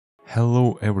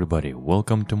Hello everybody,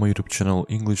 welcome to my YouTube channel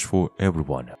English for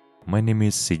Everyone. My name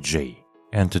is CJ,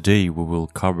 and today we will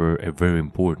cover a very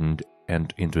important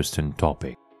and interesting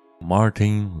topic.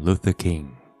 Martin Luther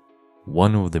King,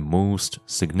 one of the most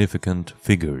significant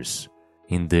figures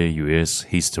in the US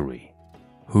history,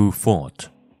 who fought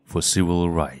for civil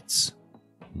rights.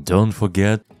 Don't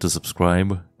forget to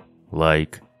subscribe,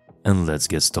 like, and let's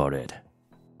get started.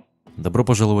 Добро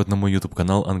пожаловать на мой YouTube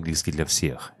канал «Английский для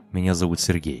всех». Меня зовут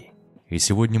Сергей, и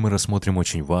сегодня мы рассмотрим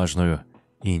очень важную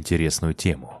и интересную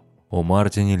тему о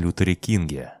Мартине Лютере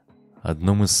Кинге,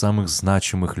 одном из самых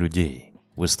значимых людей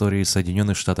в истории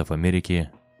Соединенных Штатов Америки,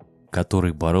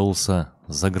 который боролся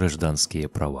за гражданские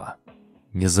права.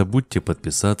 Не забудьте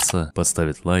подписаться,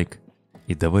 поставить лайк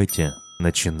и давайте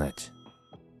начинать.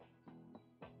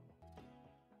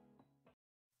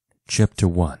 Chapter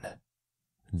 1.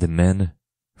 The Man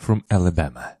from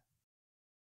Alabama.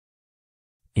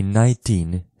 In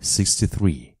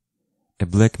 1963, a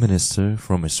black minister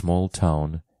from a small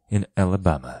town in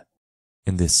Alabama,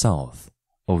 in the south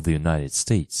of the United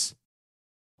States,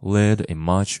 led a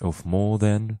march of more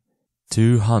than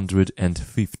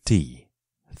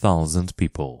 250,000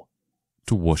 people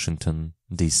to Washington,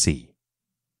 D.C.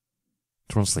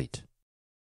 Translate.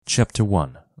 Chapter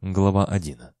 1, Глава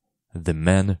 1. The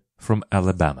Man from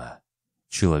Alabama.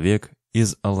 Человек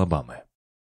из Алабамы.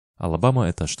 Алабама –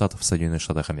 это штат в Соединенных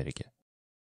Штатах Америки.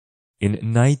 In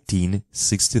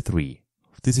 1963,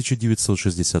 в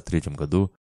 1963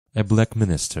 году, a black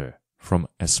minister from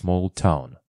a small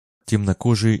town,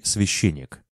 темнокожий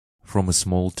священник, from a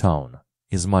small town,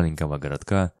 из маленького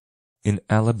городка, in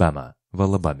Alabama, в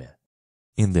Алабаме,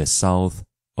 in the south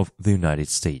of the United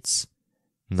States,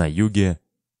 на юге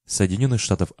Соединенных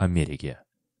Штатов Америки,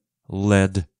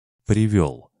 led,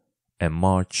 привел, a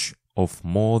march of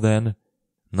more than,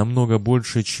 намного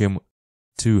больше, чем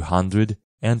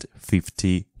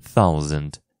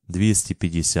 250,000,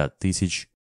 250 тысяч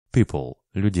people,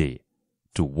 людей,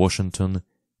 to Washington,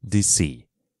 D.C.,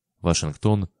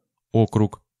 Вашингтон,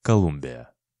 округ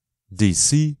Колумбия,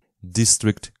 D.C.,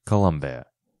 District Columbia,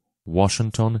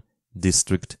 Washington,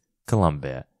 District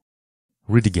Columbia.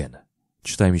 Read again.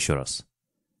 Читаем еще раз.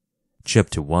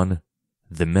 Chapter 1.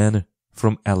 The Man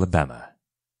from Alabama.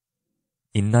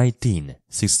 In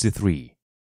 1963,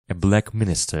 a black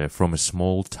minister from a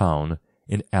small town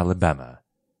in Alabama,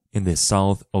 in the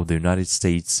south of the United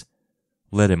States,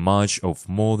 led a march of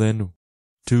more than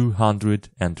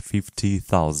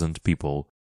 250,000 people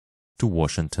to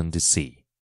Washington, D.C.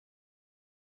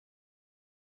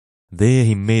 There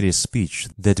he made a speech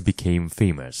that became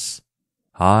famous.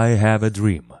 "I have a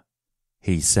dream,"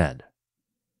 he said.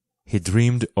 He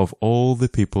dreamed of all the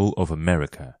people of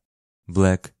America,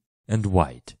 black and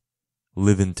white,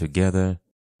 living together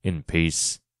in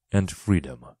peace and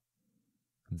freedom.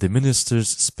 The minister's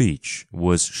speech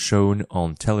was shown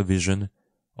on television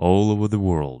all over the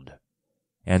world,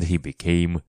 and he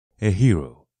became a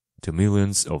hero to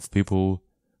millions of people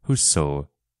who saw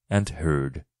and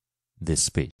heard the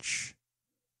speech.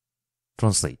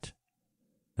 Translate.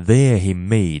 There he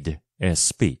made a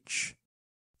speech.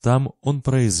 Там он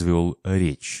произвел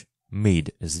речь.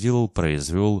 Made – сделал,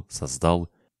 произвел,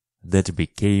 создал. That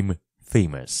became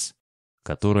famous,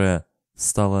 которая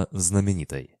стала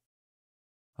знаменитой.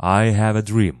 I have a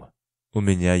dream. У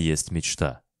меня есть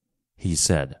мечта. He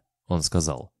said. Он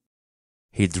сказал.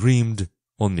 He dreamed.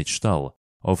 Он мечтал.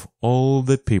 Of all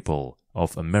the people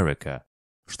of America.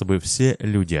 Чтобы все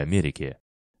люди Америки,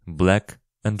 black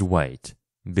and white,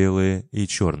 белые и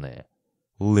черные,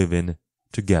 living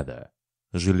together,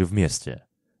 жили вместе,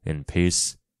 in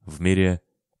peace, в мире,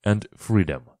 and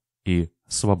freedom, и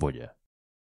свободе.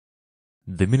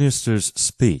 The minister's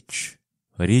speech,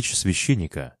 речь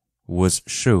священника, was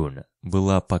shown,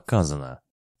 была показана,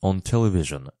 on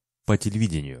television, по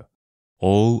телевидению,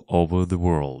 all over the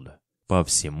world, по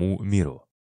всему миру.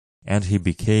 And he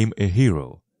became a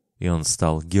hero, и он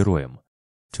стал героем,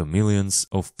 to millions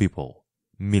of people,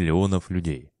 миллионов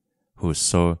людей, who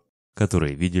saw,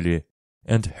 которые видели,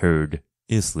 and heard,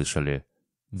 и слышали,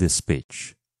 the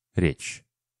speech, речь.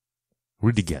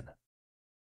 Read again.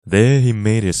 There he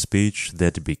made a speech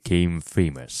that became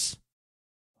famous.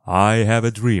 I have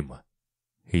a dream,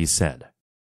 he said.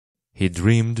 He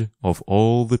dreamed of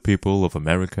all the people of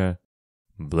America,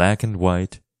 black and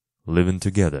white, living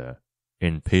together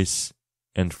in peace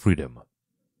and freedom.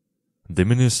 The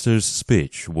minister's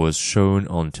speech was shown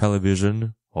on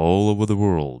television all over the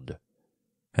world,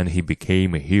 and he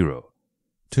became a hero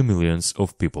to millions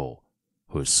of people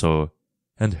who saw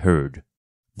and heard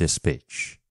the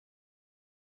speech.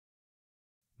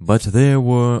 But there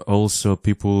were also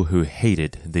people who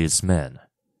hated this man,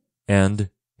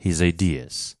 and his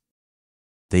ideas.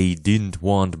 They didn't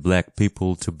want black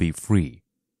people to be free.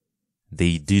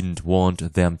 They didn't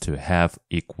want them to have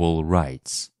equal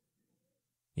rights.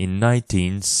 In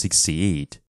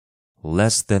 1968,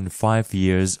 less than 5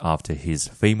 years after his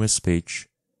famous speech,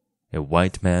 a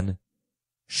white man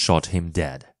shot him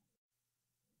dead.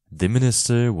 The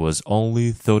minister was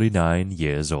only 39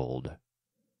 years old.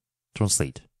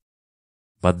 Translate.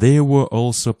 But there were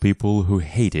also people who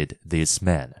hated this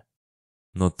man.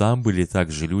 Но там были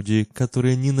также люди,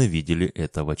 которые ненавидели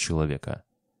этого человека.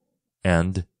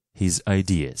 And his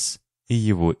ideas, и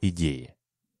его идеи.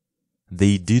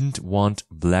 They didn't want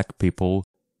black people,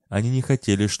 они не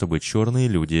хотели, чтобы черные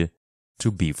люди,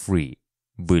 to be free,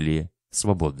 были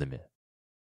свободными.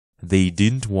 They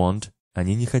didn't want,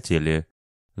 они не хотели,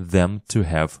 them to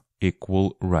have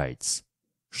equal rights,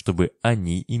 чтобы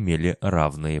они имели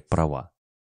равные права.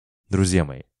 Друзья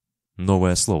мои,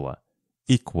 новое слово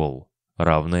equal,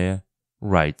 равное,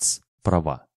 rights,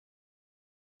 права.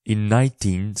 In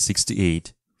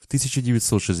 1968, в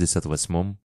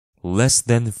 1968, less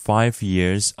than 5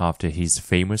 years after his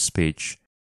famous speech,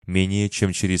 менее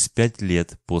чем через 5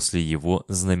 лет после его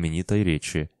знаменитой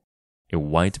речи, a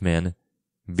white man,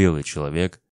 белый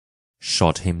человек,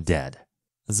 shot him dead,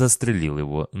 застрелил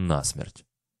его насмерть.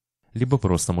 Либо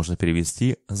просто можно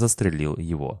перевести «застрелил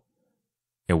его».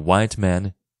 A white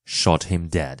man shot him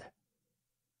dead.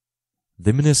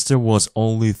 The minister was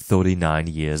only 39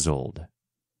 years old.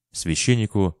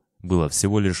 Священнику было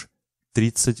всего лишь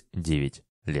 39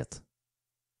 лет.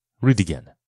 Read again.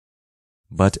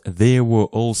 But there were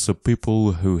also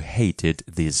people who hated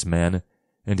this man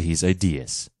and his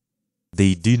ideas.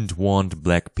 They didn't want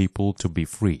black people to be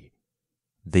free.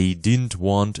 They didn't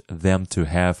want them to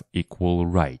have equal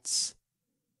rights.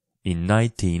 In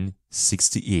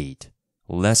 1968,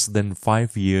 less than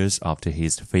 5 years after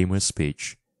his famous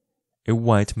speech, a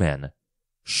white man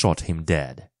shot him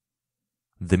dead.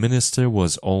 The minister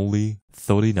was only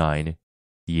 39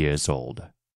 years old.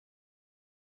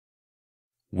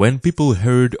 When people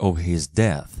heard of his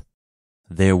death,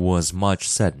 there was much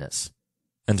sadness,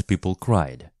 and people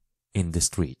cried in the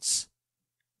streets.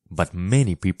 But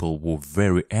many people were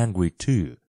very angry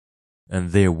too,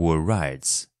 and there were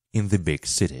riots in the big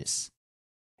cities.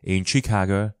 In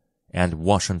Chicago and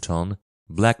Washington,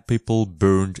 black people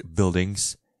burned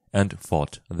buildings and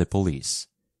fought the police.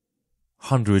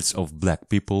 Hundreds of black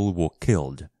people were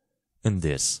killed in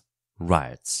these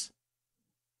riots.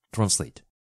 Translate.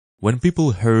 When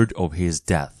people heard of his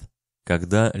death,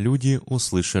 когда люди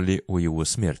услышали о его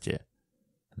смерти,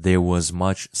 there was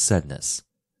much sadness,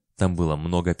 там было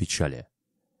много печали,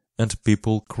 and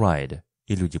people cried,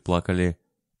 и люди плакали,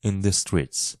 in the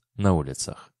streets, на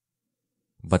улицах.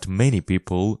 But many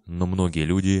people, но многие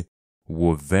люди,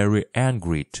 were very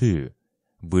angry too,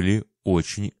 были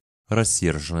очень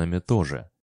рассерженными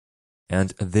тоже.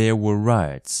 And there were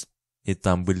riots, и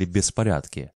там были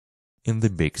беспорядки, in the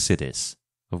big cities,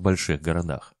 в больших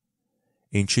городах.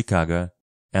 In Chicago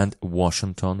and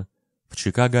Washington, в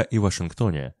Чикаго и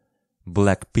Вашингтоне,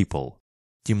 black people,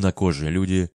 темнокожие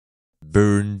люди,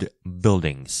 burned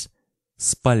buildings,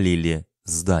 спалили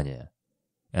здания,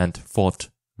 and fought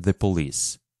the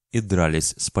police, и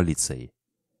дрались с полицией.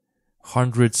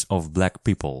 Hundreds of black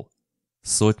people,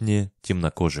 сотни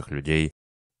темнокожих людей,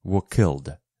 were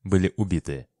killed, были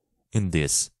убиты, in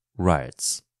these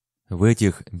riots, в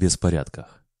этих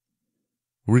беспорядках.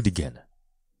 Read again.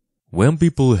 When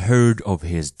people heard of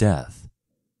his death,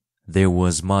 there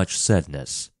was much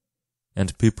sadness,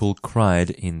 and people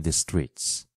cried in the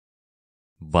streets.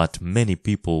 But many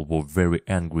people were very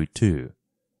angry too,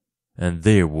 and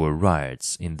there were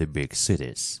riots in the big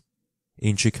cities.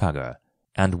 In Chicago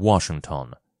and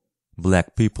Washington,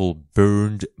 black people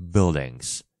burned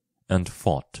buildings and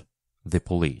fought the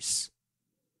police.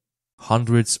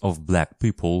 Hundreds of black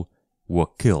people were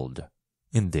killed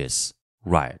in these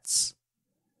riots.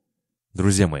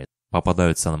 Друзья мои,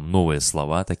 попадаются нам новые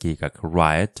слова, такие как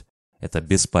riot, это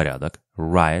беспорядок,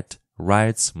 riot,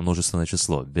 riots, множественное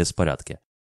число, беспорядки.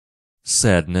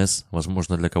 Sadness,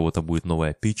 возможно, для кого-то будет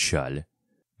новая печаль.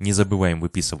 Не забываем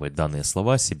выписывать данные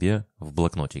слова себе в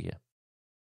блокнотике.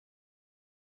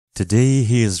 Today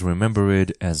he is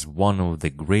remembered as one of the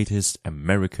greatest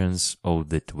Americans of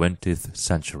the 20th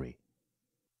century.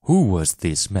 Who was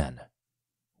this man?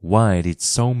 Why did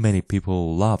so many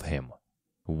people love him?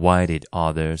 Why did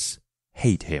others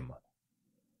hate him?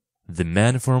 The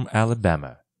man from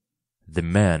Alabama, the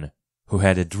man who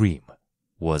had a dream,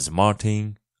 was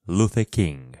Martin Luther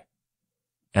King.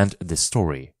 And the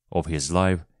story of his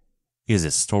life is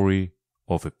a story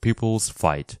of a people's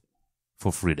fight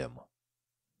for freedom.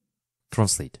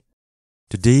 Translate.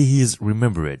 Today he is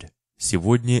remembered.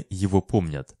 Сегодня его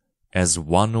помнят. As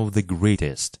one of the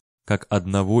greatest. Как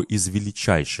одного из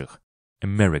величайших.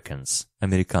 Americans.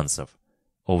 Американцев.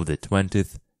 Of the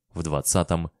 20th. В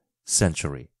 20-м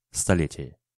century.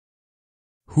 Столетии.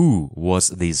 Who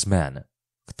was this man?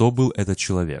 Кто был этот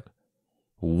человек?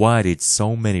 Why did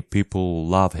so many people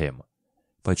love him?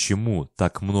 Почему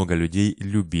так много людей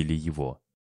любили его?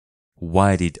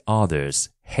 Why did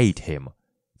others hate him?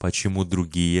 Почему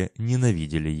другие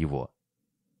ненавидели его?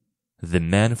 The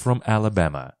man from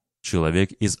Alabama.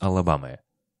 Человек из Алабамы.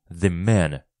 The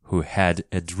man who had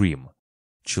a dream.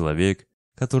 Человек,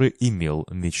 который имел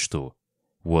мечту.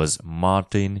 Was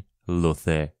Martin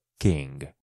Luther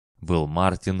King. Был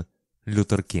Мартин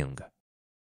Лютер Кинг.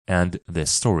 And the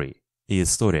story, и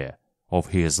история,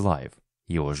 of his life,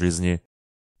 его жизни,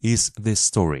 is the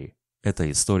story, это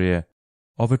история,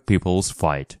 of a people's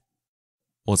fight,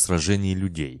 о сражении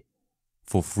людей,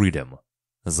 for freedom,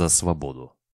 за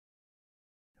свободу.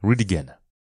 Read again.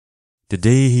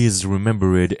 Today he is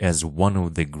remembered as one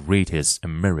of the greatest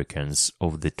Americans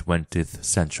of the 20th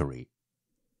century.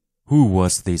 Who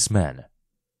was this man?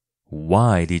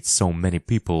 Why did so many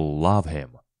people love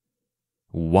him?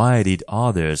 Why did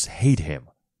others hate him?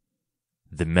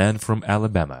 The man from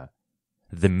Alabama,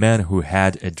 the man who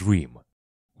had a dream,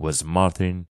 was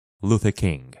Martin Luther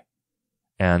King,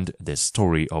 and the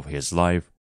story of his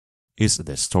life is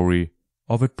the story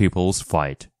of a people's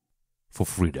fight for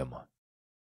freedom.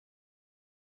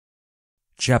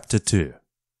 Chapter 2.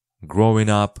 Growing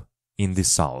Up in the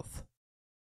South.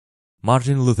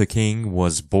 Martin Luther King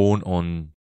was born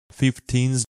on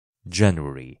 15th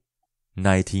January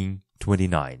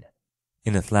 1929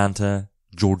 in Atlanta,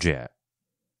 Georgia.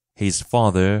 His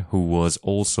father, who was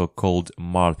also called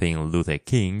Martin Luther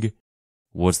King,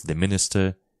 was the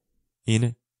minister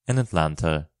in an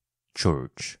Atlanta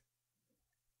church.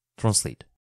 Translate.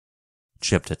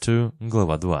 Chapter 2,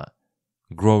 глава 2.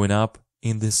 Growing Up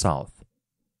in the South.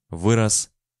 Вырос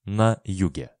на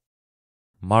юге.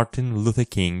 Martin Luther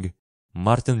King,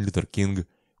 Мартин Лютер Кинг,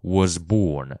 was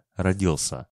born,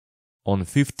 родился, on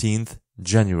 15th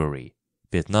January,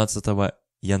 15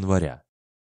 января,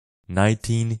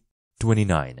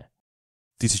 1929,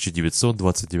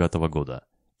 1929 года,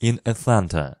 in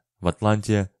Atlanta, в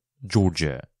Атланте,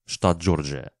 Georgia, штат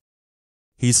Джорджия.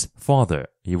 His father,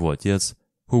 его отец,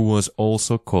 who was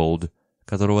also called,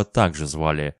 которого также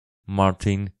звали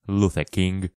Martin Luther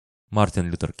King,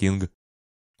 Мартин Лютер Кинг,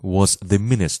 was the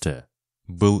minister,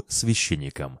 был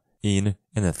священником in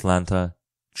an Atlanta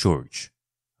church,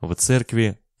 в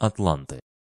церкви Атланты.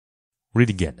 Read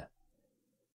again.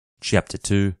 Chapter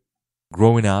 2.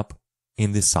 Growing Up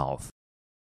in the South.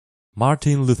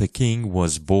 Martin Luther King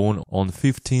was born on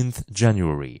 15th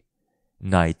January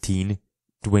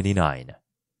 1929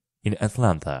 in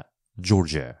Atlanta,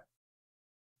 Georgia.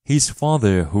 His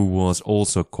father, who was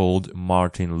also called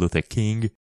Martin Luther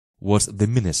King, was the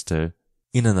minister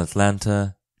in an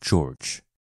Atlanta church.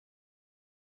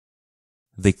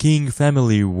 The King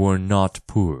family were not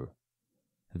poor.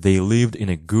 They lived in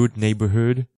a good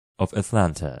neighborhood of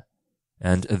Atlanta,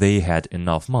 and they had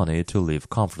enough money to live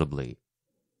comfortably.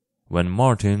 When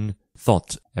Martin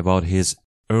thought about his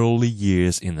early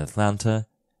years in Atlanta,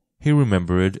 he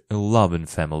remembered a loving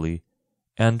family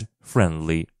and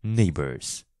friendly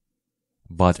neighbors.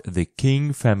 But the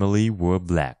King family were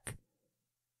black.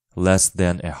 Less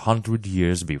than 100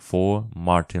 years before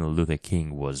Martin Luther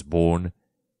King was born,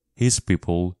 his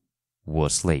people were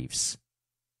slaves.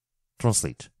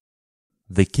 Translate.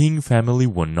 The King family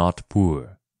were not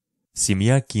poor.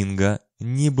 Семья Кинга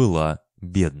не была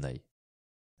бедной.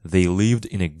 They lived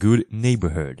in a good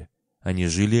neighborhood. Они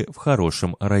жили в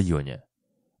хорошем районе.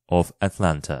 Of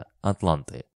Atlanta,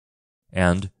 Атланты.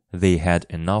 And they had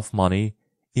enough money,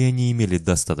 и они имели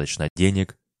достаточно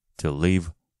денег to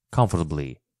live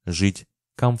comfortably, жить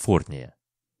комфортнее.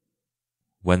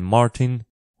 When Martin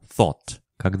thought,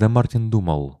 когда Мартин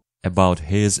думал about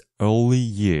his early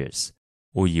years,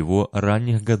 о его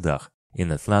ранних годах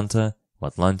in Atlanta, в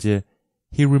Атланте,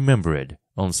 he remembered,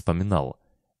 он вспоминал,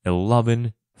 a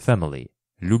loving family,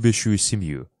 любящую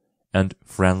семью, and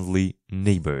friendly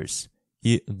neighbors,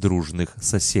 и дружных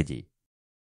соседей.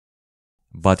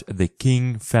 But the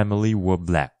King family were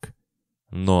black.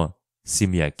 Но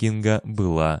семья Кинга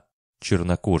была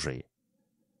чернокожей.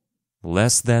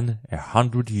 Less than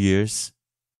 100 years,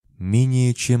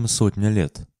 менее чем сотня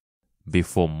лет,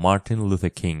 before Martin Luther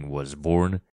King was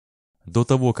born, до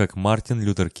того, как Мартин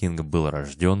Лютер Кинг был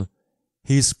рожден,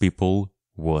 his people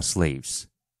were slaves.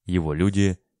 Его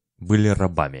люди были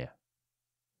рабами.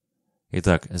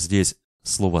 Итак, здесь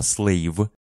слово slave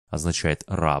означает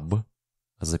раб,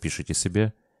 запишите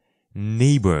себе,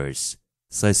 neighbors –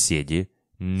 соседи,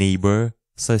 neighbor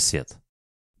 – сосед.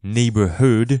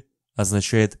 Neighborhood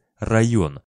означает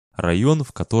район, район,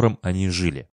 в котором они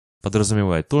жили.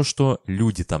 Подразумевает то, что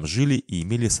люди там жили и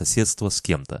имели соседство с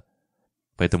кем-то.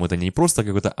 Поэтому это не просто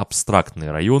какой-то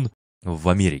абстрактный район в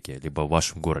Америке, либо в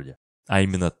вашем городе, а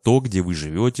именно то, где вы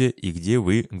живете и где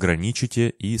вы граничите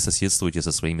и соседствуете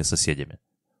со своими соседями.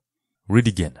 Read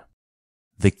again.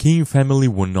 The King family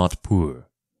were not poor.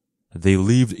 They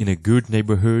lived in a good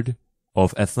neighborhood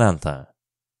of Atlanta,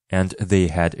 and they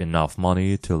had enough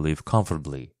money to live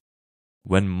comfortably.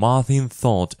 When Martin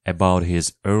thought about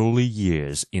his early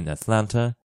years in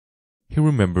Atlanta, he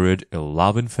remembered a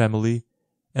loving family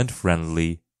and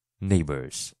friendly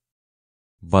neighbors.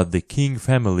 But the King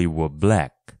family were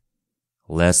black.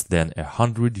 Less than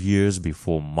 100 years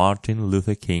before Martin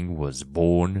Luther King was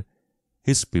born,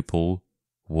 his people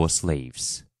were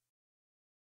slaves.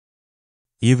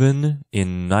 Even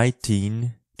in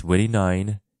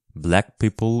 1929, black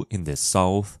people in the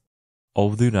South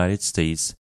of the United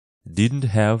States didn't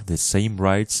have the same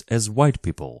rights as white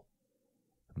people.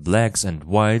 Blacks and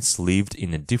whites lived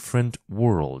in different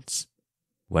worlds.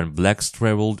 When blacks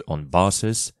traveled on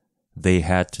buses, they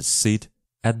had to sit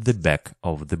at the back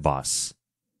of the bus.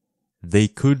 They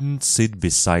couldn't sit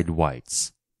beside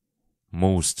whites.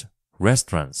 Most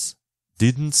restaurants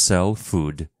didn't sell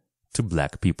food to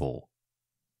black people.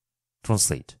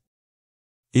 Translate.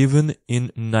 Even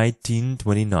in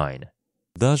 1929,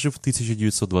 даже в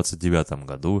 1929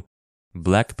 году,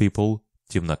 black people,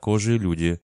 темнокожие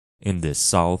люди, in the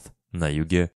South, на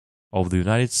юге, of the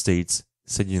United States,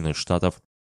 Соединенных Штатов,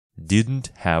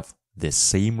 didn't have the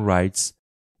same rights,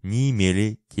 не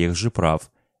имели тех же прав,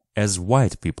 as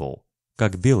white people,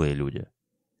 как белые люди.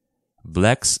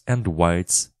 Blacks and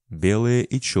whites, белые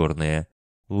и черные,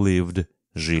 lived,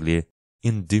 жили,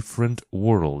 in different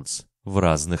worlds, в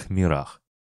разных мирах.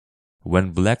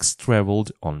 When blacks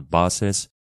traveled on buses,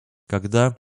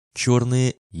 когда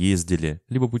черные ездили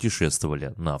либо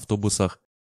путешествовали на автобусах,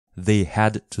 they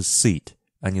had to sit,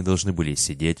 они должны были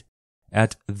сидеть,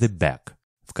 at the back,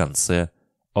 в конце,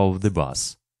 of the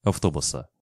bus, автобуса.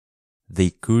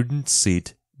 They couldn't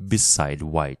sit beside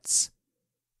whites.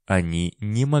 Они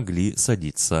не могли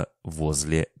садиться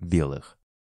возле белых.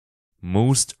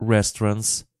 Most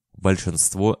restaurants,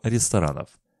 большинство ресторанов,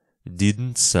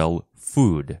 didn't sell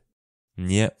food,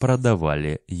 не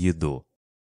продавали еду,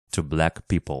 to black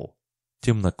people,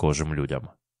 темнокожим людям.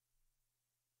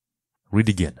 Read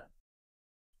again.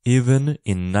 Even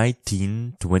in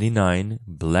 1929,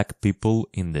 black people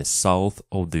in the South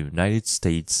of the United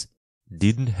States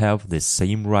didn't have the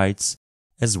same rights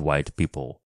as white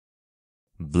people.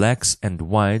 Blacks and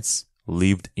whites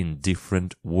lived in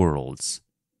different worlds.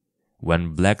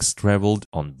 When blacks traveled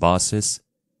on buses,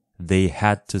 they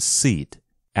had to sit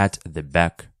at the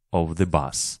back of the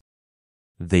bus.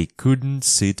 They couldn't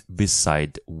sit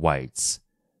beside whites.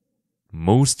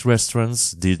 Most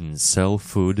restaurants didn't sell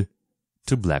food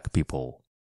to black people.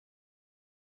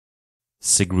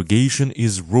 Segregation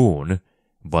is wrong,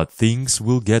 but things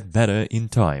will get better in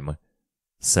time,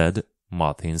 said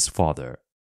Martin's father.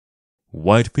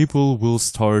 White people will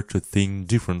start to think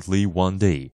differently one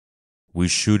day. We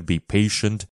should be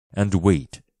patient and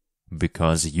wait,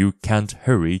 because you can't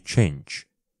hurry change.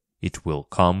 It will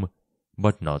come,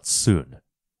 but not soon.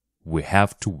 We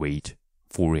have to wait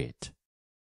for it.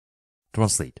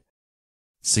 Translate.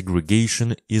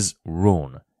 Segregation is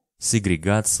wrong.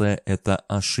 Сегрегация – это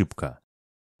ошибка.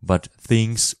 But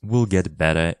things will get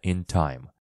better in time.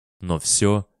 Но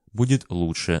все будет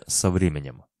лучше со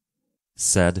временем.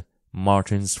 Said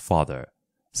Martin's father.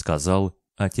 Сказал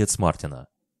отец Мартина.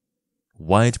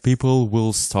 White people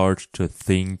will start to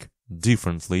think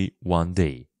differently one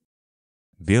day.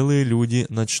 Белые люди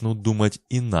начнут думать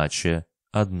иначе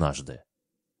однажды.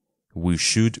 We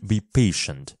should be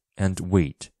patient and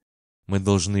wait. Мы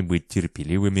должны быть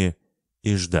терпеливыми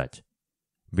и ждать.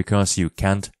 Because you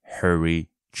can't hurry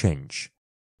change.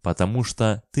 Потому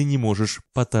что ты не можешь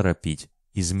поторопить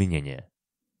изменения.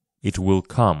 It will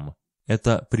come.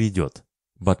 Это придет.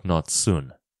 But not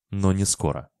soon. Но не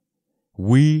скоро.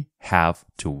 We have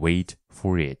to wait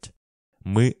for it.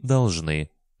 Мы должны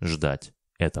ждать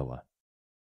этого.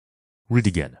 Read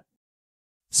again.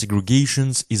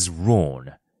 Segregation is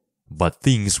wrong, but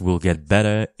things will get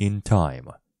better in time,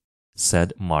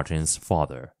 said Martin's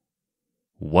father.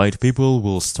 White people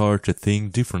will start to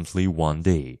think differently one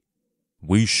day.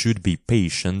 We should be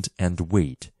patient and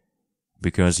wait,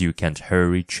 because you can't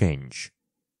hurry change.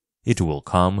 It will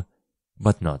come,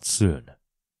 but not soon.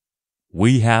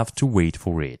 We have to wait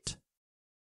for it.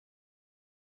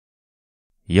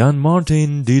 Young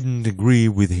Martin didn't agree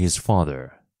with his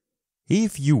father.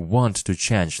 If you want to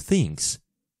change things,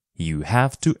 you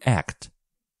have to act,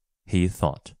 he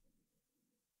thought.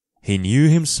 He knew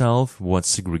himself what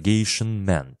segregation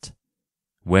meant.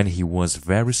 When he was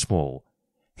very small,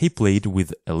 he played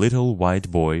with a little white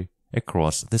boy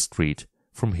across the street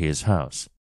from his house.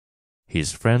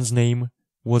 His friend's name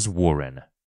was Warren.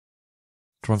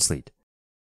 Translate.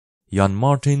 Young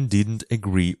Martin didn't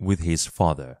agree with his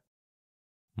father.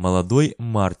 Молодой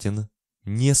Мартин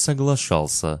не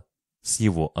соглашался с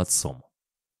его отцом.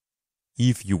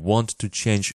 If you want to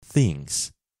change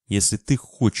things, если ты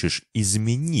хочешь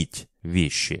изменить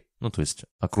вещи, то есть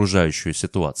окружающую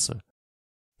ситуацию,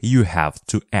 you have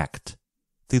to act.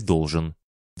 Ты должен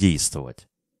действовать.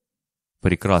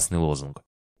 Прекрасный лозунг.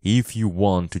 If you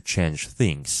want to change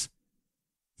things,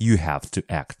 you have to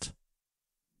act.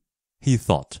 He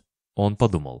thought. Он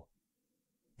подумал.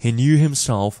 He knew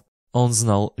himself. Он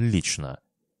знал лично.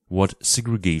 What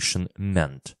segregation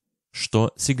meant.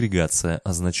 Что сегрегация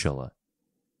означала.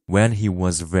 When he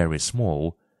was very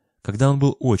small, когда он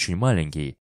был очень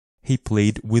маленький, he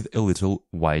played with a little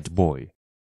white boy.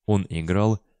 Он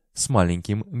играл с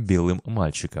маленьким белым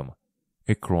мальчиком.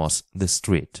 Across the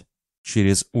street.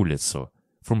 Через улицу.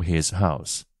 From his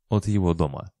house. От его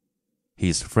дома.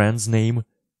 His friend's name,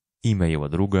 имя его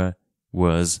друга,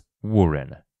 was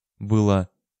Warren. Было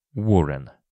Warren.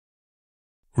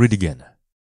 Read again.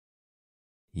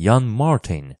 Young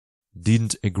Martin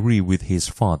didn't agree with his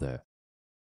father.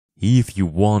 If you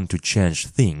want to change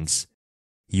things,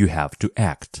 you have to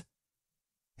act,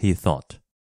 he thought.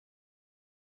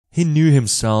 He knew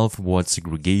himself what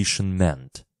segregation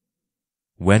meant.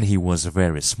 When he was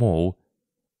very small,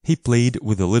 he played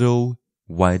with a little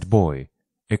white boy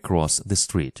across the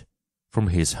street from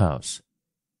his house.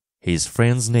 His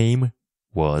friend's name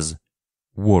was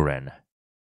Warren.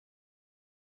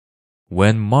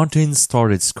 When Martin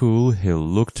started school, he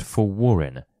looked for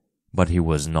Warren, but he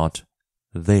was not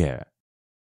there.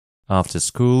 After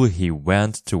school, he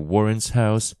went to Warren's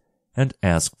house and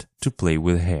asked to play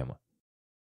with him.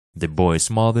 The boy's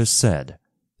mother said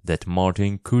that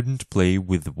Martin couldn't play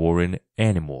with Warren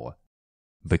anymore,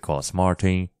 because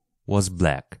Martin was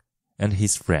black and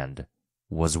his friend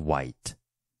was white.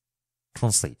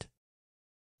 Translate.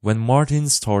 When Martin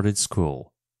started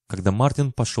school, когда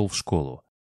Мартин пошел в школу,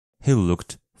 he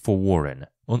looked for Warren,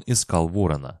 он искал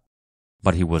Ворона,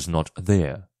 but he was not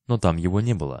there, но там его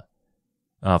не было.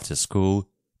 After school,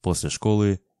 после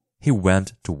школы, he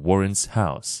went to Warren's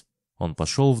house, он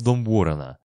пошел в дом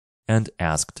Ворона, and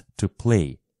asked to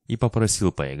play, и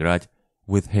попросил поиграть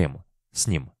with him, с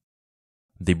ним.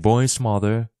 The boy's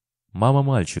mother, мама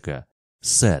мальчика,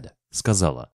 said,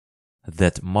 сказала,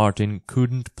 that Martin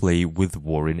couldn't play with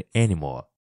Warren anymore,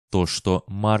 то, что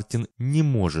Мартин не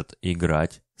может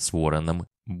играть с Вороном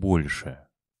больше.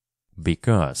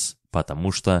 Because,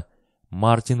 потому что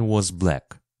Martin was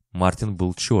black, Мартин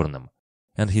был черным,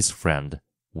 and his friend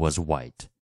was white,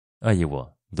 а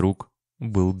его друг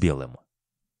был белым.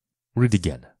 Read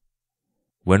again.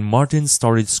 When Martin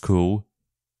started school,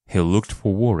 he looked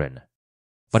for Warren,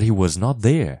 but he was not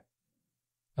there.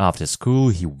 After school,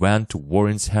 he went to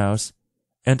Warren's house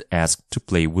and asked to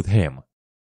play with him.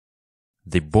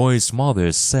 The boy's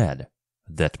mother said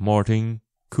that Martin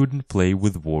couldn't play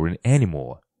with Warren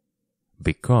anymore,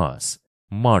 because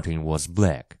Martin was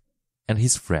black and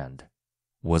his friend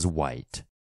was white.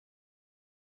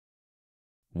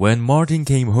 When Martin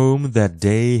came home that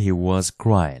day, he was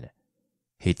crying.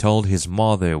 He told his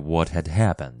mother what had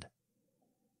happened.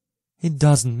 It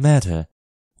doesn't matter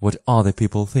what other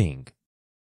people think,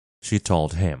 she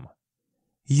told him.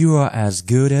 You are as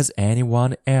good as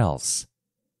anyone else.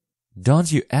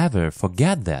 Don't you ever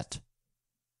forget that?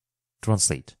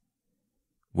 Translate.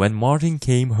 When Martin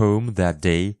came home that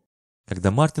day,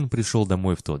 когда Мартин пришел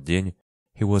домой в тот день,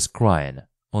 he was crying,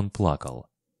 он плакал.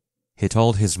 He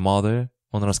told his mother,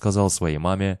 он рассказал своей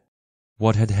маме,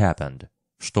 what had happened,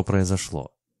 что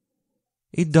произошло.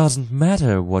 It doesn't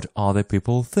matter what other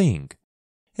people think.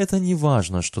 Это не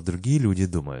важно, что другие люди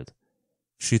думают.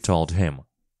 She told him,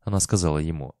 она сказала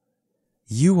ему,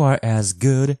 You are as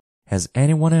good as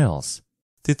anyone else.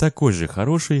 Ты такой же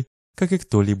хороший, как и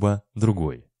кто-либо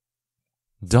другой.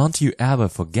 Don't you ever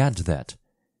forget that.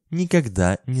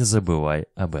 Никогда не забывай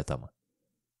об этом.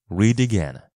 Read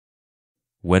again.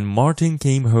 When Martin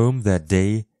came home that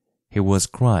day, he was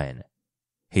crying.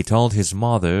 He told his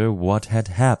mother what had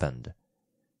happened.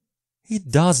 It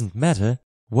doesn't matter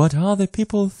what other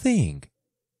people think,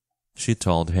 she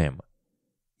told him.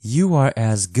 You are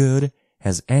as good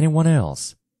as anyone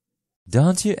else.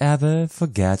 Don't you ever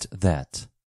forget that.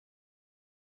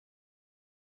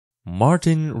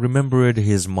 Martin remembered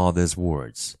his mother's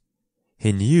words.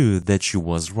 He knew that she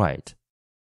was right.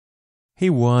 He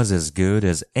was as good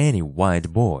as any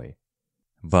white boy.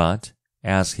 But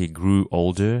as he grew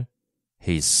older,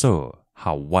 he saw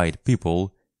how white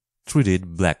people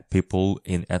treated black people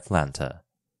in Atlanta.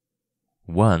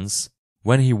 Once,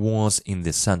 when he was in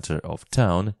the center of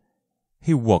town,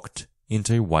 he walked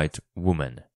into a white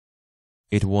woman.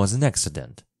 It was an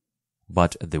accident,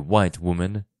 but the white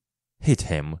woman hit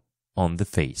him on the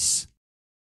face.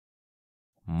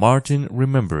 Martin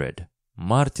remembered.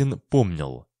 Мартин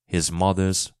помнил his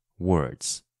mother's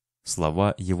words,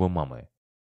 слова его мамы.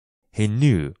 He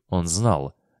knew, он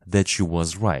знал, that she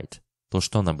was right, то,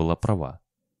 что она была права.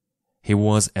 He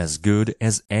was as good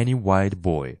as any white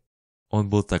boy. Он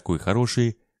был такой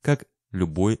хороший, как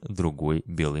любой другой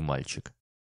белый мальчик.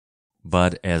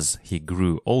 But as he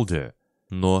grew older,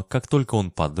 но как только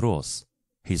он подрос,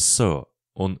 he saw,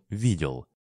 он видел,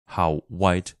 how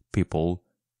white people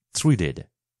treated,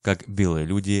 как белые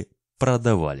люди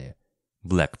продавали,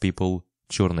 black people,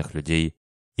 черных людей,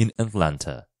 in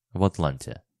Atlanta, в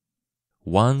Атланте.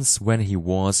 Once when he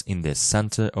was in the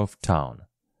center of town.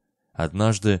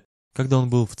 Однажды, когда он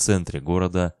был в центре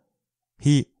города,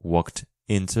 he walked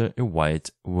into a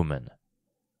white woman.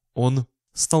 Он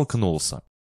столкнулся.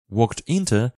 Walked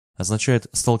into означает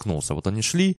столкнулся. Вот они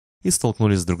шли и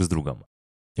столкнулись друг с другом.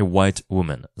 A white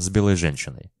woman, с белой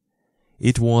женщиной.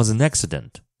 It was an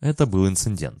accident. Это был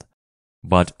инцидент.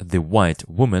 But the white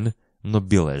woman, но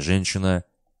белая женщина,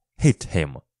 hit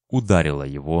him, ударила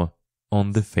его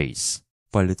on the face,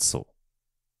 по лицу.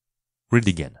 Read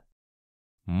again.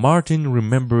 Martin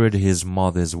remembered his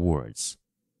mother's words.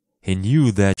 He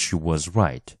knew that she was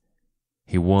right.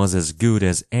 He was as good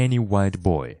as any white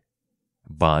boy.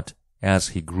 But as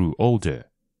he grew older,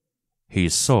 he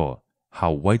saw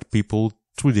how white people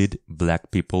treated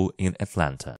black people in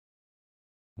Atlanta.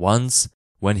 Once,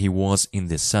 when he was in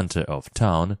the center of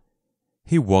town,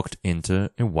 he walked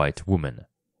into a white woman.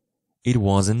 It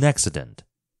was an accident,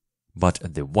 but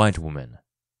the white woman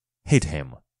hit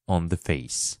him on the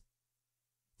face.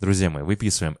 Друзья мои,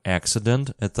 выписываем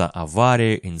accident. Это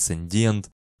авария,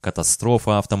 инцидент,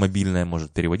 катастрофа автомобильная,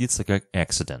 может переводиться как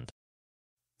accident.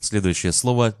 Следующее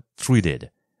слово treated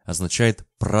означает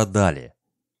продали.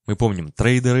 Мы помним,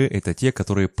 трейдеры — это те,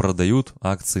 которые продают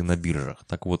акции на биржах.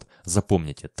 Так вот,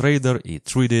 запомните, трейдер и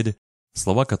treated —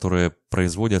 слова, которые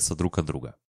производятся друг от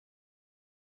друга.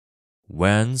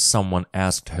 When someone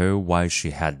asked her why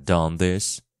she had done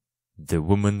this, the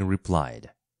woman replied,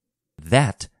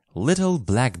 "That little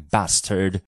black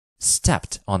bastard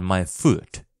stepped on my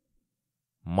foot."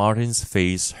 Martin's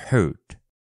face hurt,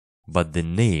 but the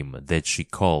name that she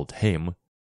called him,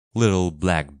 little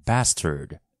black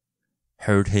bastard,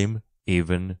 hurt him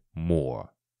even more.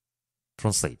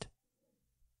 Translate.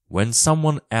 When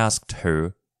someone asked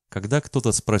her, когда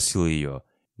кто-то спросил ее,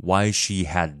 why she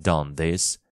had done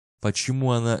this,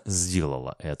 почему она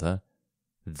сделала это,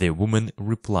 the woman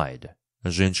replied,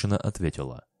 женщина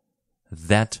ответила,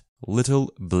 that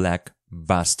little black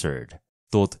bastard,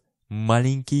 тот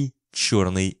маленький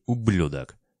черный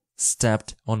ублюдок,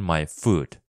 stepped on my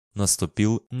foot,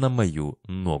 наступил на мою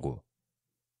ногу.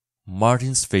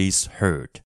 Martin's face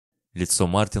hurt. Лицо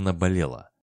Мартина болело.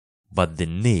 But the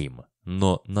name,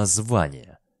 но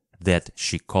название, that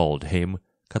she called him,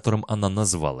 которым она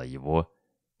назвала его,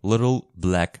 little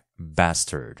black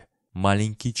bastard,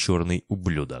 маленький черный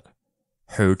ублюдок,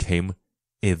 hurt him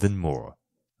even more,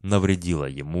 навредило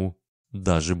ему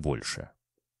даже больше.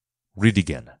 Read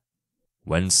again.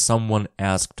 When someone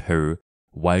asked her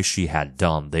why she had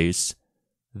done this,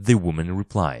 the woman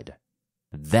replied,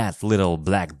 "That little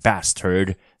black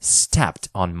bastard stepped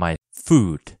on my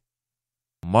foot."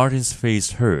 Martin's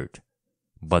face hurt,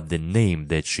 but the name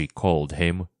that she called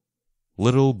him,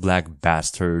 little black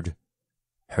bastard,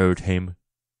 hurt him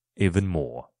even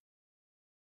more.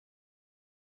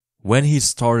 When he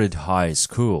started high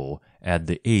school at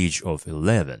the age of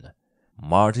 11,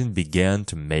 Martin began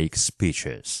to make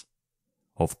speeches.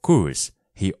 Of course,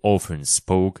 he often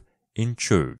spoke in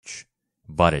church,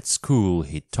 but at school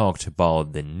he talked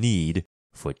about the need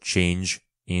for change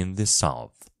in the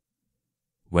South.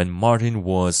 When Martin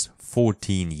was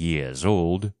 14 years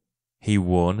old, he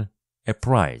won a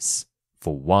prize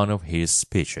for one of his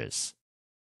speeches.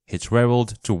 He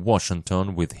traveled to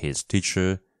Washington with his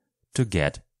teacher to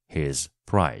get his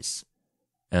prize,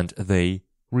 and they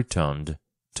returned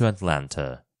to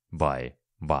Atlanta by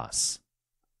bus.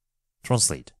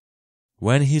 Translate.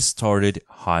 When he started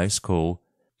high school,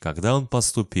 когда он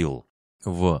поступил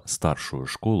в старшую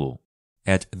школу,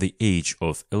 at the age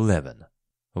of 11,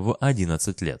 в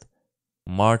 11 лет,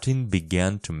 Martin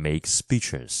began to make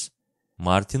speeches.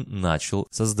 Мартин начал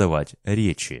создавать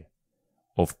речи.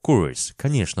 Of course,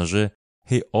 конечно же,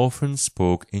 he often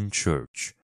spoke in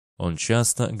church. Он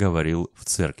часто говорил в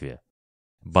церкви.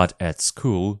 But at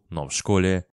school, но в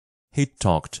школе, he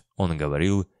talked, он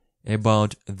говорил,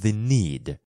 about the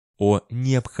need, о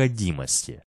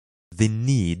необходимости. The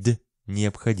need,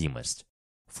 необходимость.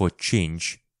 For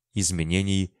change,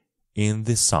 изменений, in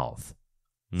the south,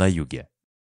 на юге.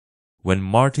 When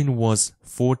Martin was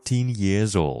 14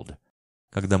 years old,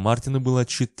 когда Мартину было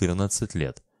 14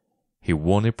 лет, he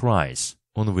won a prize,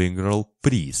 он выиграл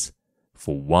приз,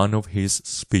 for one of his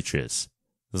speeches,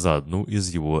 за одну из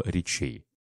его речей.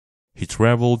 He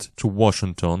traveled to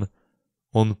Washington,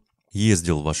 он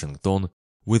ездил в Вашингтон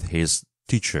with his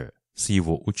teacher, с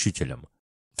его учителем,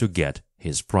 to get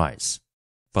his prize,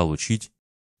 получить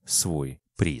свой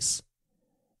приз.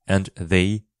 And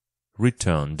they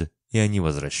returned, и они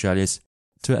возвращались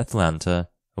to Atlanta,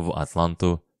 в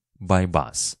Атланту, by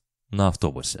bus, на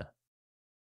автобусе.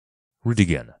 Read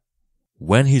again.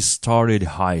 When he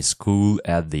started high school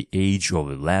at the age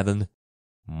of 11,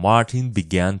 Martin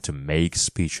began to make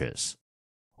speeches.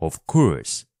 Of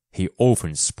course, he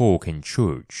often spoke in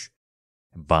church,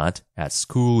 but at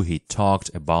school he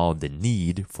talked about the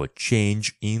need for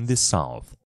change in the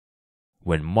South.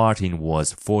 When Martin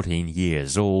was 14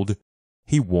 years old,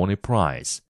 he won a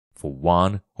prize for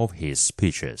one of his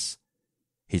speeches.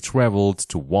 He traveled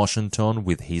to Washington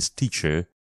with his teacher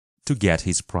to get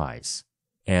his prize,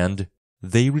 and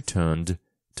they returned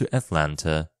to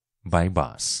Atlanta by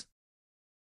bus.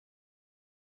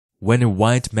 When a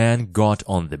white man got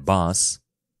on the bus,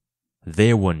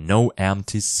 there were no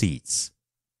empty seats,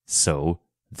 so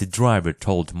the driver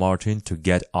told Martin to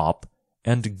get up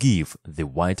and give the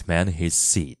white man his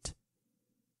seat.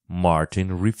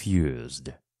 Martin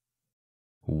refused.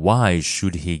 Why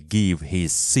should he give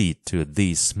his seat to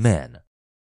this man?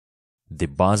 The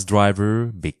bus driver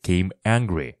became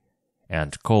angry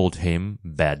and called him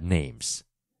bad names.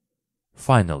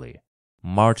 Finally,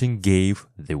 Martin gave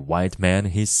the white man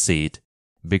his seat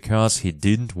because he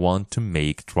didn't want to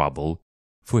make trouble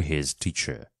for his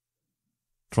teacher.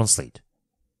 Translate.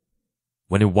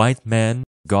 When a white man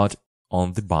got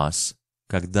on the bus,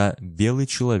 когда белый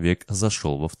человек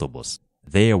зашел в автобус,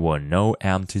 there were no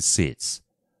empty seats.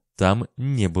 Там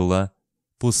не было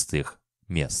пустых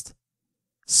мест.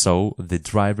 So the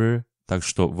driver, так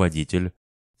что водитель,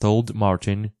 told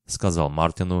Martin, сказал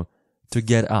Мартину, to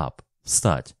get up,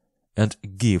 встать, and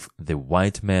give the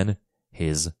white man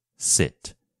his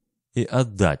seat, и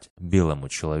отдать белому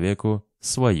человеку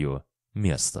свое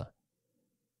место.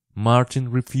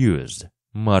 Martin refused.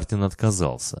 Мартин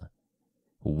отказался.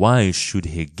 Why should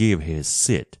he give his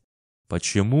seat?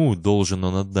 Почему должен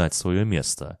он отдать свое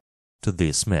место? To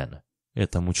this man,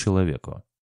 этому человеку.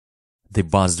 The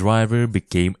bus driver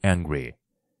became angry.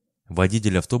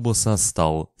 Водитель автобуса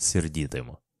стал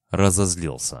сердитым.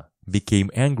 Разозлился.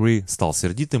 Became angry, стал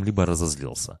сердитым, либо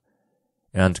разозлился.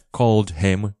 And called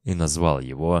him, и назвал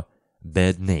его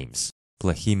bad names,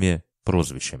 плохими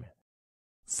прозвищами.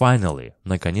 Finally,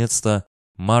 наконец-то,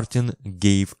 Martin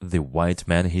gave the white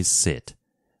man his seat.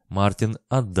 Мартин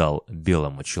отдал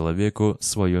белому человеку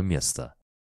свое место.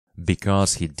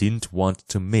 Because he didn't want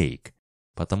to make,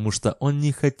 потому что он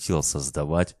не хотел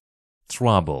создавать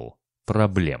trouble,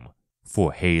 проблем,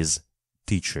 for his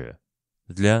teacher,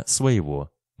 для своего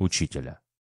учителя.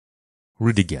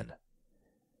 Read again.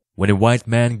 When a white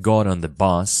man got on the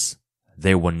bus,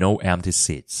 there were no empty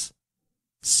seats.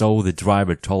 So the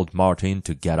driver told Martin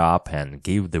to get up and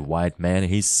give the white man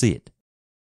his seat.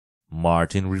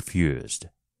 Martin refused.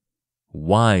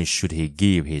 Why should he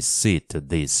give his seat to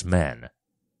this man?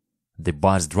 The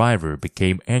bus driver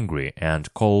became angry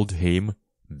and called him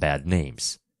bad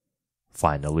names.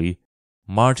 Finally,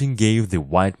 Martin gave the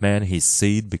white man his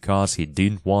seat because he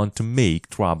didn't want to make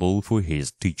trouble for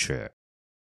his teacher.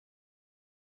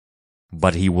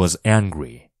 But he was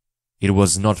angry. It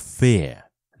was not fair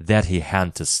that he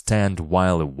had to stand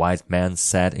while a white man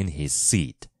sat in his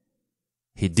seat.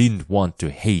 He didn't want to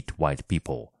hate white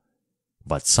people,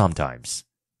 but sometimes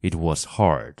it was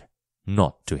hard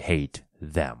not to hate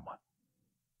them.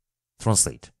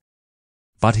 Translate.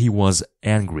 But he was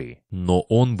angry, но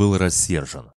он был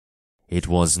рассержен. It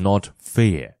was not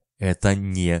fair, это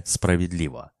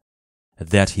несправедливо.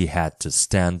 That he had to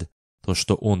stand, то,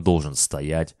 что он должен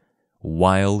стоять,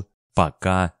 while,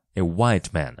 пока, a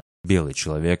white man, белый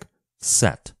человек,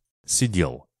 sat,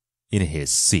 сидел, in his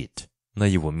seat, на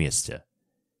его месте.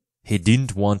 He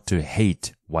didn't want to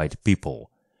hate white people.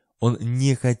 Он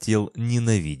не хотел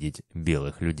ненавидеть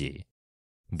белых людей.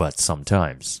 But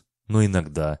sometimes, но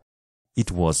иногда,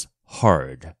 it was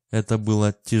hard, это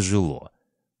было тяжело,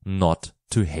 not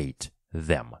to hate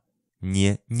them,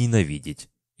 не ненавидеть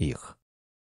их.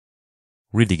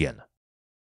 Read again.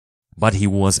 But he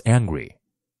was angry.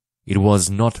 It was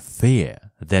not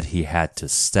fair that he had to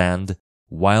stand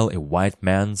while a white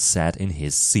man sat in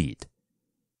his seat.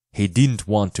 He didn't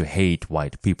want to hate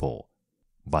white people,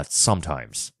 but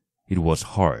sometimes it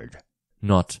was hard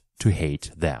not to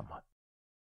hate them.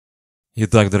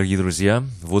 Итак, дорогие друзья,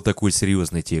 вот такой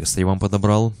серьезный текст я вам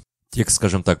подобрал. Текст,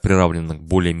 скажем так, приравнен к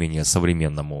более-менее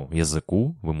современному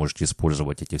языку. Вы можете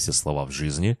использовать эти все слова в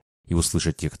жизни и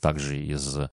услышать их также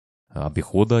из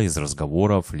обихода, из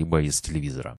разговоров, либо из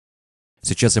телевизора.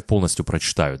 Сейчас я полностью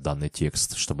прочитаю данный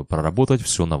текст, чтобы проработать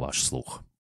все на ваш слух.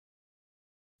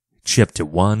 Chapter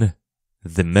 1.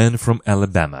 The Man from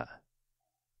Alabama.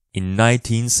 In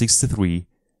 1963,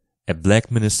 a black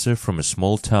minister from a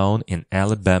small town in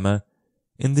Alabama,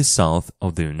 in the south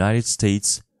of the United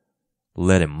States,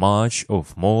 led a march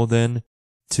of more than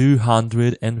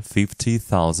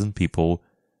 250,000 people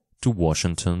to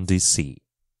Washington, D.C.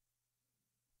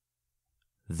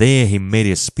 There he made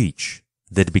a speech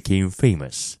that became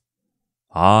famous.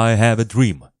 "I have a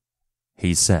dream,"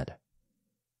 he said.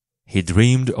 He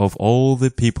dreamed of all the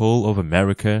people of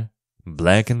America,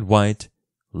 black and white,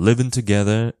 living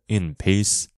together in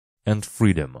peace and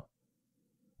freedom.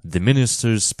 The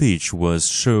minister's speech was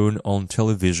shown on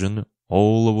television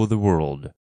all over the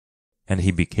world, and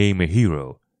he became a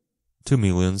hero to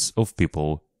millions of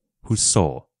people who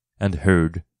saw and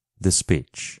heard the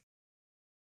speech.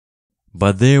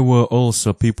 But there were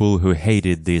also people who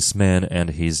hated this man and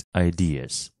his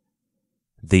ideas.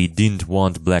 They didn't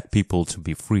want black people to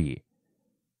be free.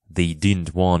 They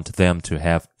didn't want them to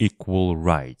have equal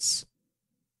rights.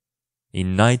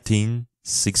 In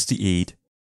 1968,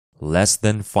 less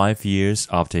than 5 years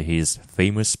after his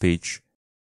famous speech,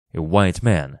 a white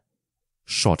man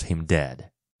shot him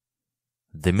dead.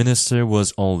 The minister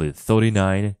was only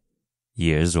 39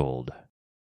 years old.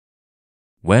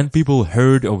 When people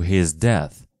heard of his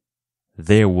death,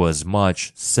 there was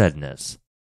much sadness,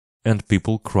 and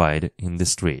people cried in the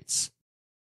streets.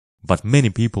 But many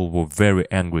people were very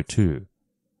angry too,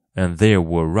 and there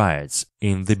were riots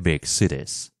in the big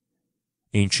cities.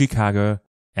 In Chicago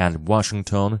and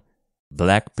Washington,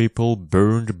 black people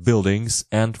burned buildings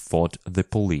and fought the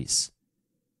police.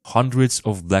 Hundreds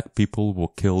of black people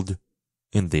were killed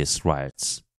in these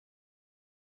riots.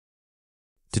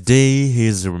 Today he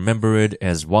is remembered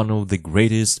as one of the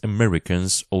greatest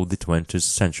Americans of the 20th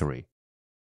century.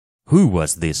 Who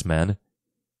was this man?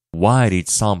 Why did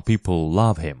some people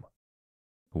love him?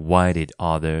 Why did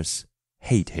others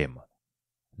hate him?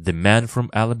 The man from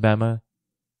Alabama,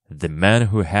 the man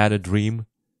who had a dream,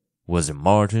 was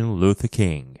Martin Luther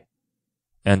King,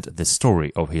 and the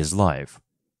story of his life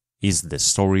is the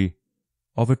story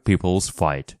of a people's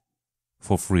fight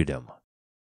for freedom.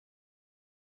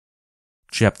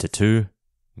 Chapter 2.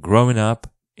 Growing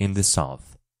Up in the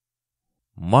South.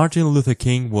 Martin Luther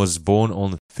King was born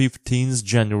on 15th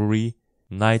January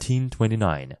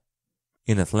 1929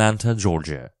 in Atlanta,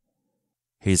 Georgia.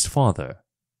 His father,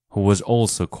 who was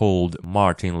also called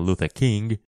Martin Luther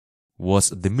King, was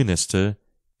the minister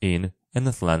in an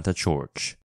Atlanta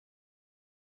church.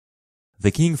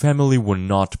 The King family were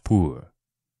not poor.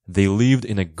 They lived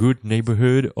in a good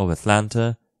neighborhood of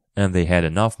Atlanta, and they had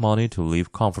enough money to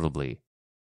live comfortably.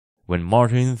 When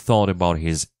Martin thought about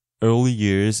his early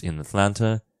years in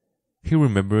Atlanta, he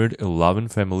remembered a loving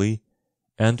family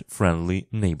and friendly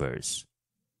neighbors.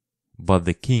 But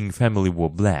the King family were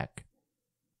black.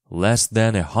 Less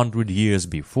than 100 years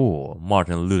before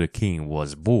Martin Luther King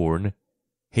was born,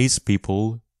 his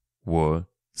people were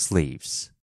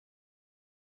slaves.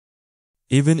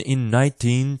 Even in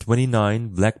 1929,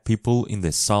 black people in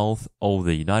the South of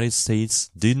the United States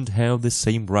didn't have the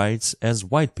same rights as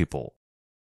white people.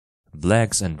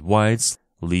 Blacks and whites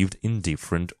lived in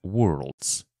different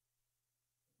worlds.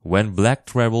 When black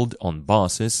traveled on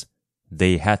buses,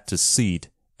 they had to sit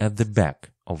at the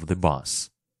back of the bus.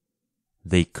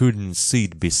 They couldn't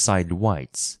sit beside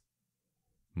whites.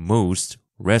 Most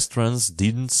restaurants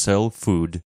didn't sell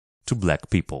food to black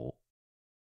people.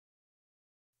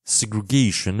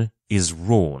 Segregation is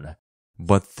wrong,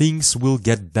 but things will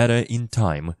get better in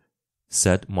time,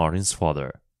 said Martin's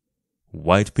father.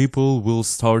 White people will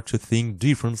start to think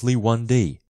differently one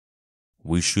day.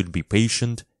 We should be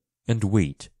patient and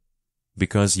wait,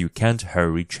 because you can't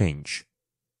hurry change.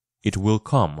 It will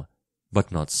come,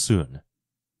 but not soon.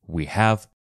 We have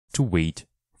to wait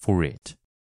for it.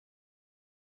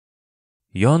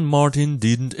 Young Martin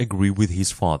didn't agree with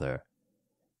his father.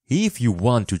 If you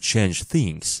want to change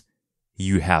things,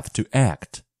 you have to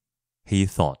act, he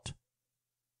thought.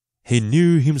 He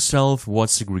knew himself what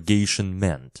segregation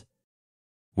meant.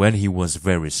 When he was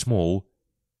very small,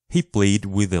 he played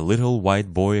with a little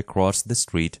white boy across the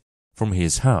street from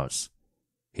his house.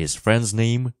 His friend's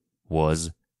name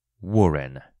was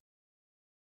Warren.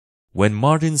 When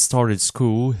Martin started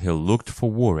school, he looked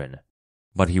for Warren,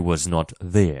 but he was not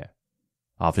there.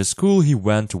 After school, he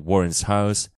went to Warren's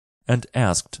house and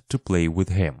asked to play with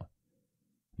him.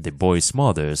 The boy's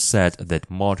mother said that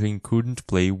Martin couldn't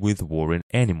play with Warren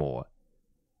anymore,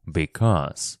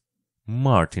 because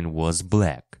Martin was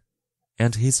black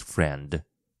and his friend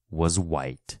was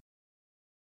white.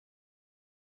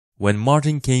 When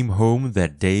Martin came home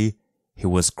that day, he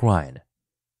was crying.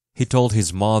 He told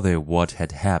his mother what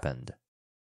had happened.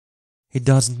 "It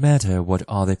doesn't matter what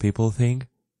other people think,"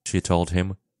 she told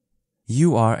him.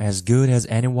 "You are as good as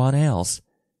anyone else.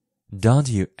 Don't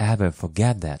you ever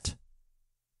forget that."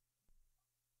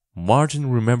 Martin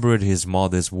remembered his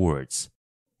mother's words.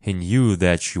 He knew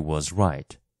that she was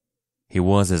right. He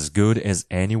was as good as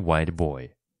any white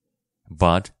boy.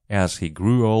 But as he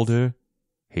grew older,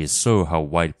 he saw how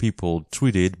white people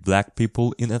treated black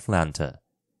people in Atlanta.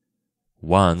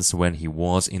 Once, when he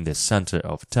was in the center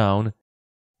of town,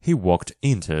 he walked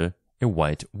into a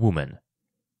white woman.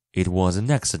 It was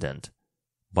an accident,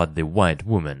 but the white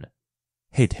woman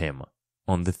hit him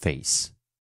on the face.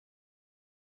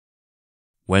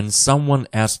 When someone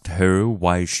asked her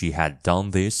why she had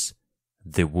done this,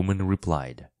 the woman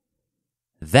replied,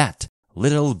 "That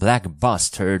little black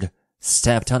bastard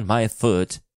stepped on my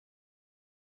foot."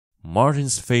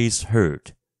 Martin's face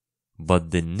hurt,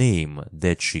 but the name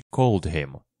that she called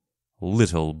him,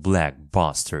 "little black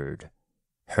bastard,"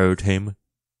 hurt him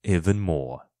even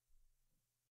more.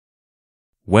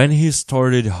 When he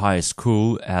started high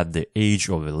school at the age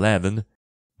of 11,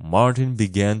 Martin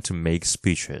began to make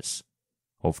speeches.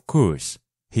 Of course,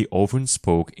 he often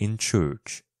spoke in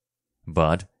church,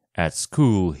 but at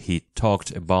school he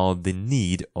talked about the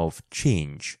need of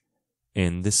change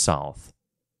in the South.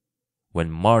 When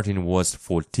Martin was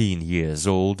 14 years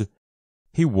old,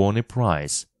 he won a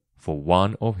prize for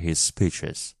one of his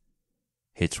speeches.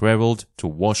 He traveled to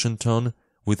Washington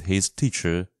with his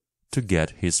teacher to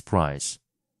get his prize,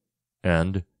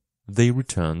 and they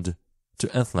returned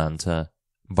to Atlanta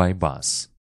by bus.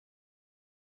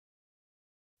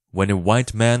 When a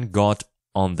white man got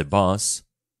on the bus,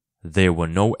 there were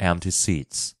no empty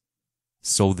seats,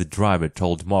 so the driver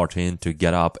told Martin to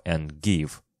get up and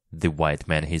give the white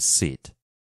man his seat.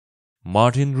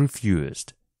 Martin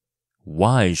refused.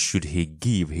 Why should he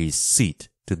give his seat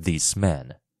to this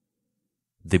man?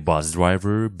 The bus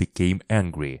driver became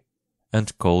angry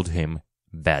and called him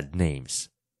bad names.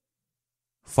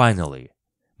 Finally,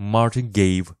 Martin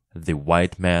gave the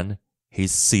white man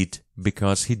his seat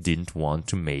because he didn't want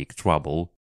to make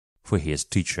trouble for his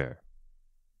teacher.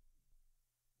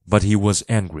 But he was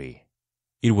angry.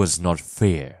 It was not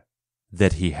fair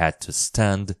that he had to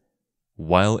stand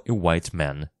while a white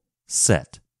man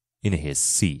sat in his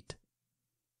seat.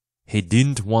 He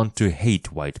didn't want to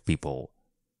hate white people,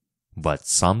 but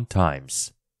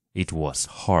sometimes it was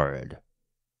hard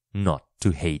not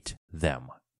to hate them.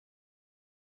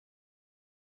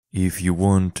 If you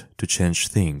want to change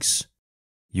things,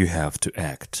 you have to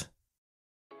act.